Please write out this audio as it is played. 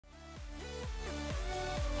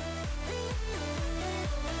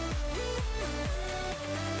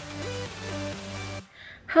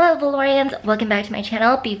Hello Valorians, welcome back to my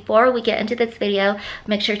channel. Before we get into this video,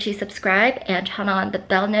 make sure to subscribe and turn on the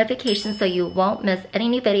bell notification so you won't miss any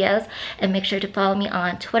new videos, and make sure to follow me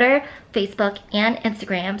on Twitter, Facebook, and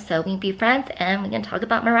Instagram so we can be friends and we can talk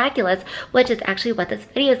about Miraculous, which is actually what this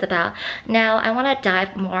video is about. Now I want to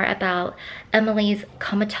dive more about Emily's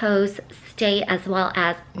comatose state as well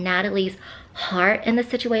as Nathalie's heart in the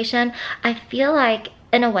situation. I feel like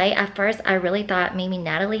in a way, at first, I really thought maybe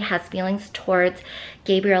Nathalie has feelings towards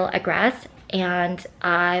Gabriel Agreste, and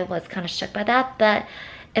I was kind of shook by that. But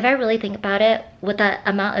if I really think about it, with the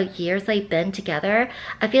amount of years they've been together,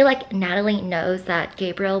 I feel like Nathalie knows that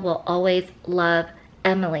Gabriel will always love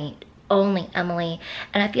Emily, only Emily.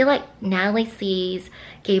 And I feel like Nathalie sees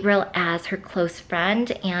Gabriel as her close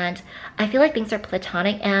friend, and I feel like things are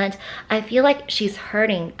platonic, and I feel like she's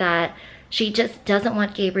hurting that she just doesn't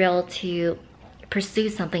want Gabriel to pursue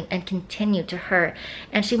something and continue to hurt,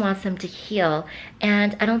 and she wants him to heal.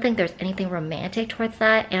 And I don't think there's anything romantic towards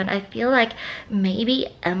that, and I feel like maybe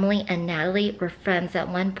Emily and Nathalie were friends at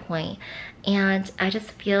one point, and I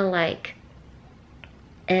just feel like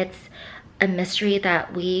it's a mystery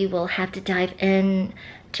that we will have to dive in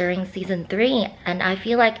during season 3. And I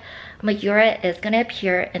feel like Mayura is going to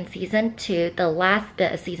appear in season 2, the last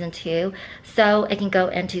bit of season 2, so it can go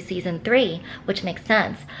into season 3, which makes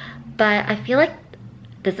sense. But I feel like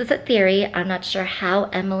this is a theory. I'm not sure how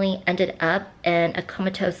Emily ended up in a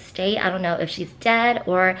comatose state. I don't know if she's dead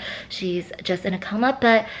or she's just in a coma,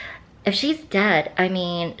 but if she's dead, I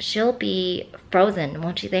mean, she'll be frozen,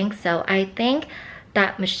 won't you think? So I think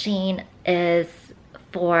that machine is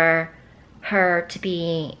for her to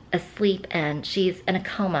be asleep, and she's in a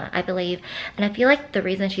coma, I believe. And I feel like the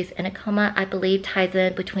reason she's in a coma, I believe, ties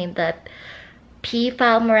in between the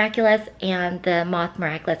PEAFOWL Miraculous and the Moth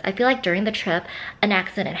Miraculous. I feel like during the trip, an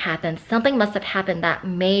accident happened. Something must have happened that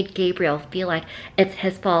made Gabriel feel like it's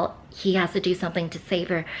his fault. He has to do something to save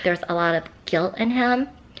her. There's a lot of guilt in him.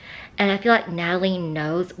 And I feel like Nathalie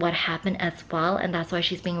knows what happened as well, and that's why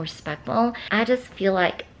she's being respectful. I just feel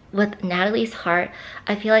like with Nathalie's heart,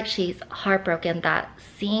 I feel like she's heartbroken that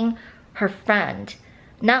seeing her friend,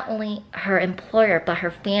 not only her employer, but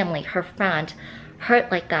her family, her friend,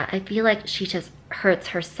 hurt like that. I feel like she just hurts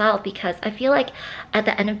herself, because I feel like at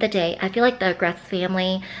the end of the day, I feel like the Agreste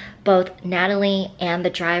family, both Nathalie and the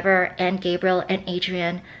driver and Gabriel and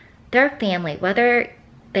Adrian, they're a family. Whether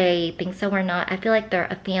they think so or not, I feel like they're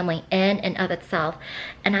a family in and of itself.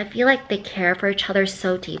 And I feel like they care for each other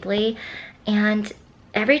so deeply. And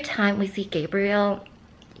every time we see Gabriel,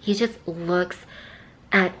 he just looks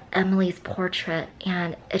at Emily's portrait,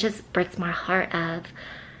 and it just breaks my heart of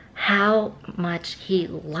how much he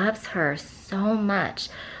loves her so much.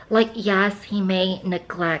 Like, yes, he may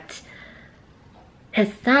neglect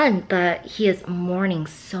his son, but he is mourning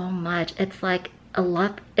so much. It's like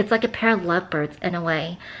a pair of lovebirds in a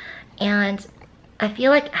way. And I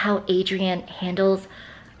feel like how Adrian handles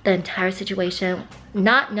the entire situation,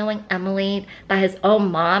 not knowing Emily, that his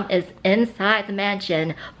own mom is inside the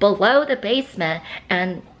mansion below the basement,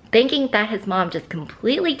 and thinking that his mom just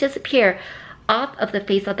completely disappeared off of the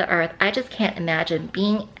face of the earth. I just can't imagine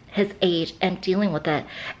being his age and dealing with it.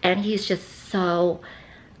 And he's just so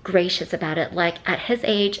gracious about it. Like, at his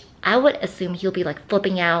age, I would assume he'll be like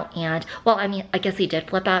flipping out, and well, I mean, I guess he did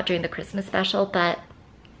flip out during the Christmas special, but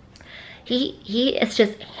he is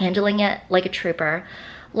just handling it like a trooper.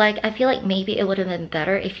 Like, I feel like maybe it would have been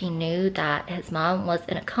better if he knew that his mom was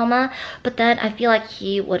in a coma, but then I feel like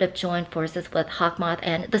he would have joined forces with Moth,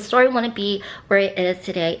 and the story wouldn't be where it is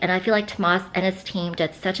today. And I feel like Tomas and his team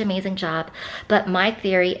did such an amazing job. But my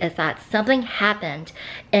theory is that something happened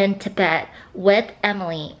in Tibet with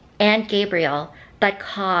Emily and Gabriel that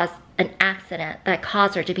caused an accident that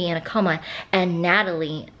caused her to be in a coma, and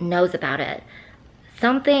Nathalie knows about it.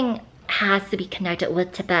 Something has to be connected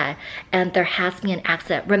with Tibet, and there has to be an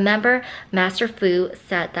accident. Remember, Master Fu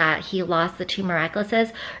said that he lost the 2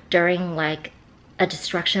 Miraculouses during like a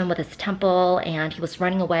destruction with his temple, and he was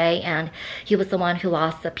running away, and he was the one who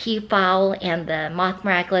lost the PEAFOWL and the Moth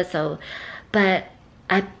Miraculous. So, but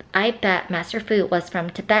I bet Master Fu was from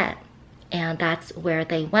Tibet, and that's where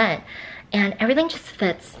they went. And everything just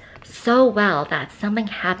fits so well that something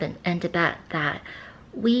happened in Tibet that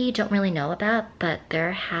we don't really know about, but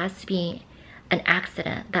there has to be an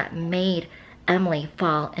accident that made Emily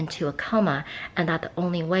fall into a coma, and that the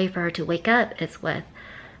only way for her to wake up is with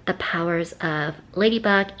the powers of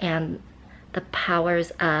Ladybug and the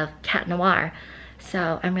powers of Cat Noir.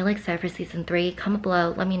 So I'm really excited for season 3. Comment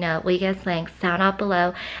below, let me know what you guys think. Sound off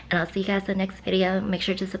below, and I'll see you guys in the next video. Make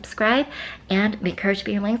sure to subscribe and make sure to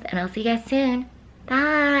be your links, and I'll see you guys soon.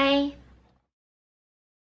 Bye!